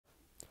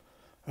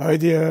Hi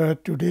there,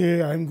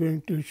 today I'm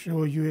going to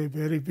show you a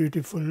very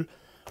beautiful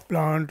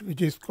plant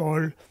which is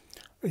called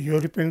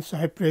European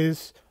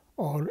Cypress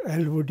or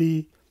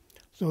elwoody.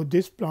 So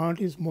this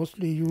plant is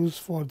mostly used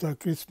for the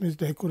Christmas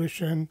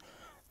decoration,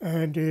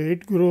 and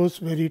it grows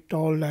very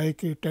tall,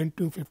 like 10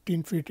 to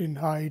 15 feet in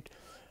height,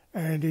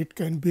 and it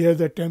can bear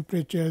the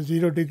temperature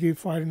 0 degree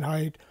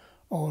Fahrenheit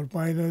or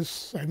minus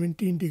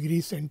 17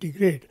 degrees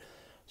centigrade.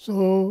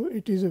 So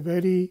it is a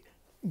very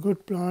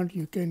good plant.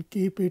 You can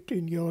keep it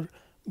in your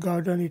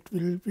garden. It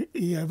will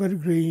be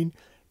evergreen.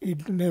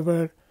 It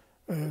never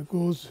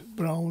goes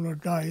brown or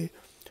die.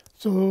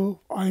 So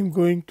I'm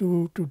going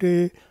to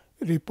today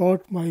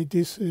report my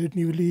this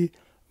newly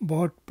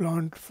bought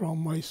plant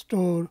from my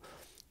store.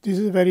 This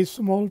is a very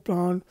small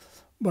plant,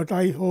 but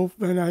I hope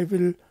when I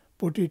will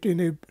put it in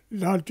a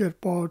larger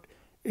pot,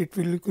 it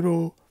will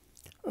grow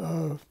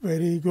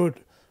very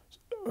good.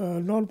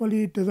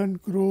 Normally it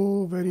doesn't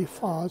grow very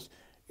fast.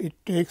 It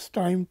takes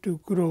time to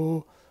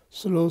grow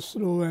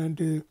slow,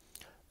 and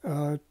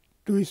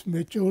to its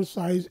mature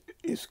size,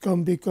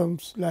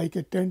 becomes like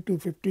a 10 to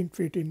 15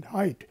 feet in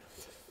height.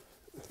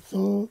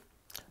 So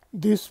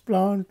this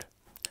plant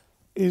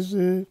is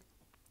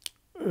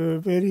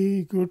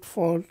very good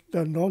for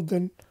the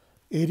northern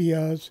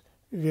areas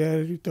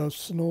where the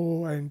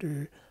snow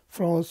and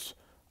frost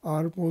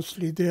are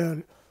mostly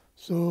there.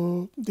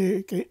 So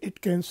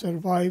it can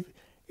survive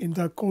in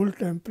the cold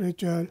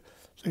temperature.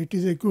 So it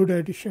is a good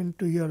addition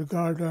to your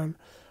garden.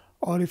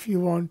 Or if you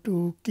want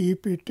to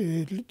keep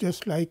it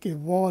just like a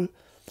wall,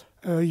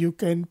 you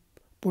can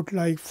put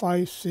like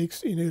 5,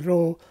 6 in a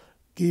row,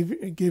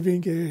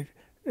 giving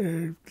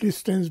a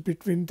distance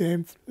between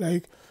them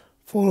like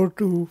 4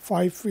 to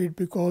 5 feet,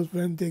 because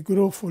when they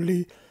grow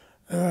fully,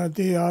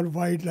 they are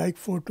wide like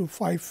 4 to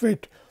 5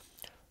 feet.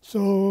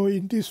 So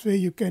in this way,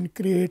 you can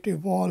create a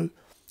wall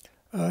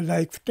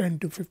like 10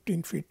 to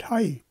 15 feet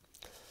high.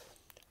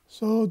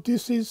 So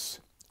this is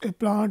a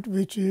plant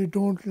which you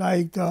don't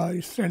like the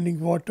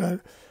standing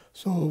water.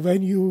 So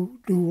when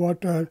you do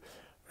water,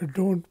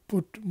 don't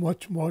put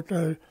much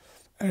water,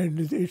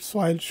 and its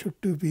soil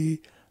should to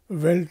be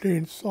well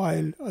drained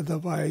soil.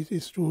 Otherwise,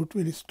 its root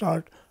will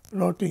start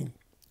rotting.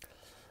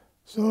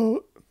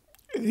 So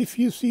if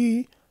you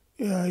see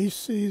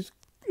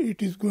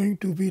it is going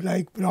to be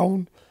like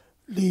brown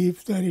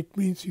leaves, then it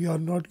means you are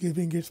not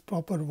giving it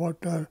proper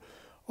water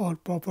or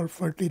proper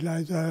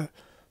fertilizer.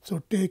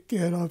 So take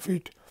care of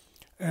it.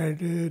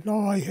 And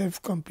now I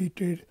have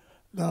completed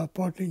the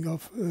potting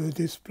of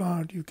this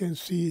plant. You can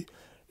see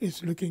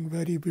it's looking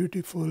very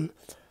beautiful.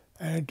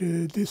 And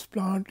this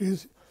plant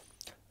is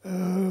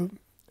uh,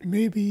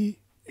 maybe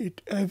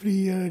it every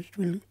year it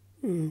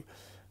will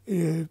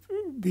uh,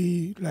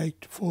 be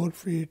like 4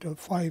 feet or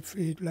 5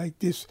 feet like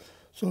this.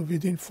 So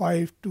within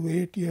 5 to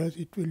 8 years,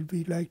 it will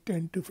be like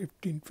 10 to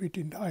 15 feet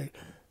in height.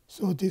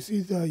 So this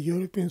is the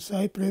European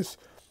cypress,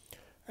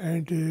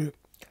 and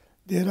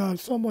there are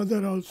some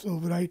other also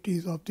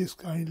varieties of this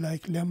kind,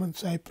 like lemon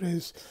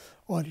cypress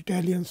or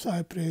Italian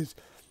cypress.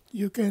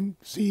 You can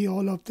see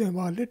all of them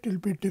are little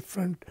bit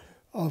different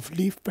of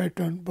leaf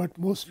pattern, but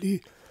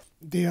mostly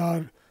they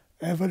are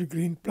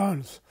evergreen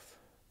plants.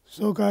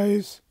 So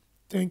guys,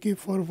 thank you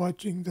for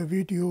watching the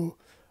video.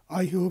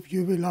 I hope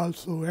you will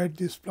also add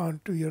this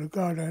plant to your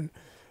garden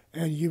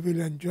and you will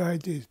enjoy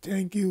this.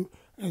 Thank you,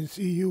 and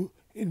see you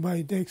in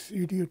my next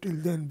video. Till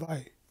then,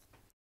 bye.